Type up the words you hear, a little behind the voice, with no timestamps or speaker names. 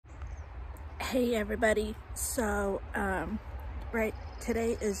Hey everybody, so right,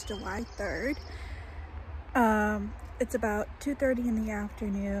 today is July 3rd. It's about 2:30 in the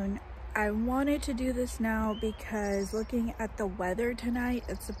afternoon. I wanted to do this now because looking at the weather tonight,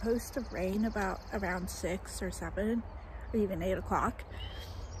 it's supposed to rain about around 6 or 7 or even 8 o'clock.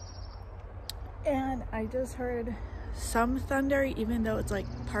 And I just heard some thunder even though it's like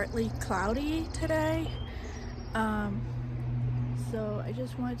partly cloudy today. So I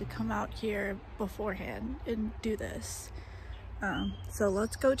just wanted to come out here beforehand and do this. So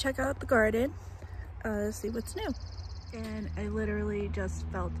let's go check out the garden, see what's new. And I literally just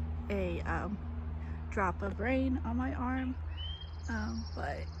felt a drop of rain on my arm,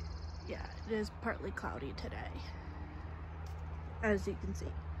 but yeah, it is partly cloudy today, as you can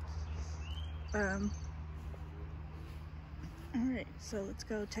see. All right, so let's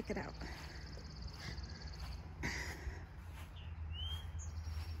go check it out.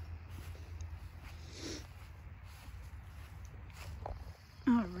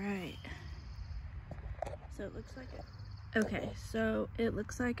 All right, so it looks like it. Okay, so it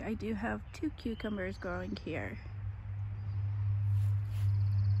looks like I do have 2 cucumbers growing here.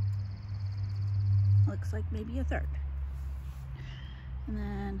 Looks like maybe a 3rd. And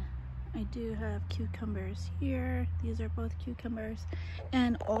then I do have cucumbers here. These are both cucumbers.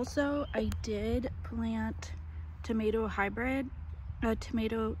 And also I did plant tomato hybrid,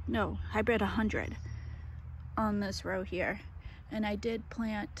 hybrid 100 on this row here. And I did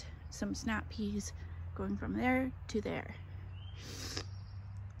plant some snap peas going from there to there.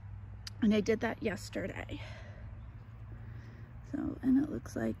 And I did that yesterday. So, and it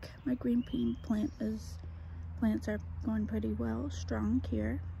looks like my green bean plants are going pretty well, strong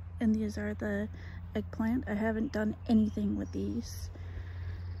here. And these are the eggplant. I haven't done anything with these.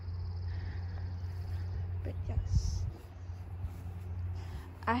 But yes.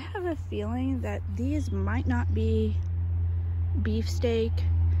 I have a feeling that these might not be beefsteak.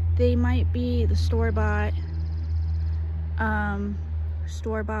 They might be the store-bought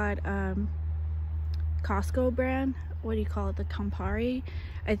Costco brand. What do you call it? The Campari.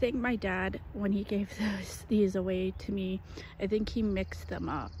 I think my dad, when he gave these away to me, I think he mixed them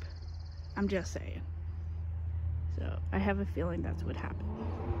up. I'm just saying. So I have a feeling that's what happened.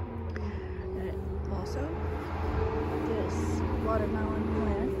 And also, this watermelon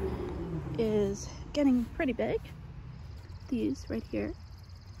plant is getting pretty big. These right here.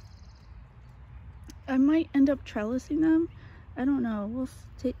 I might end up trellising them. I don't know.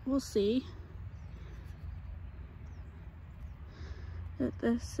 We'll see.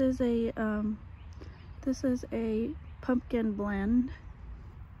 This is a pumpkin blend.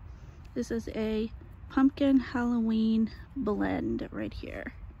 This is a pumpkin Halloween blend right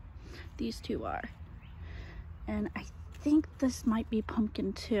here. These two are. And I think this might be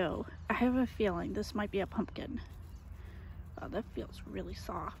pumpkin too. I have a feeling this might be a pumpkin. Oh, that feels really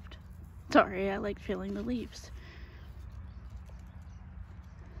soft. Sorry, I like feeling the leaves.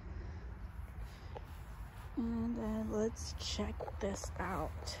 And then let's check this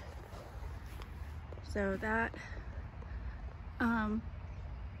out. So that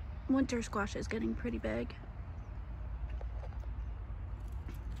winter squash is getting pretty big.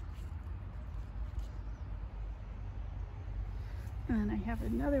 And then I have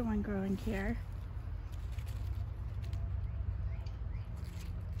another one growing here.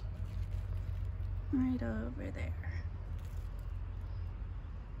 Right over there.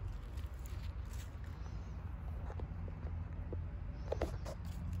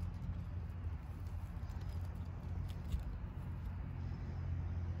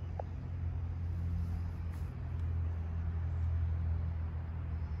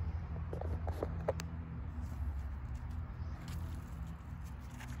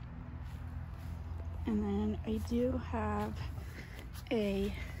 And then I do have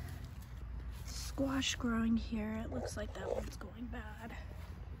a squash growing here. It looks like that one's going bad.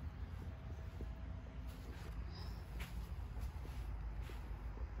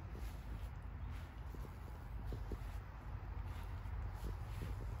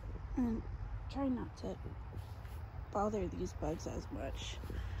 And try not to bother these bugs as much.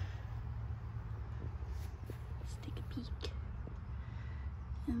 Let's take a peek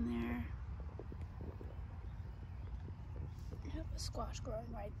in there. I have a squash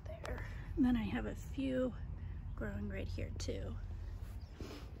growing right there. And then I have a few growing right here too.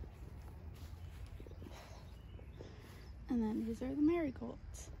 And then these are the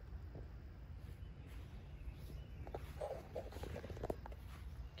marigolds.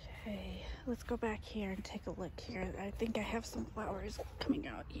 Okay, let's go back here and take a look here. I think I have some flowers coming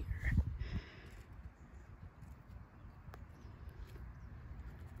out here.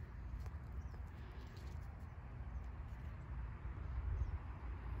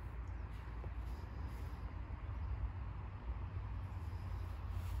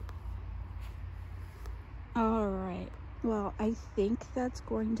 well, I think that's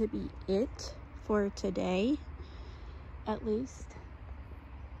going to be it for today, at least.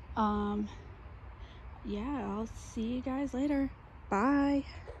 Yeah, I'll see you guys later. Bye.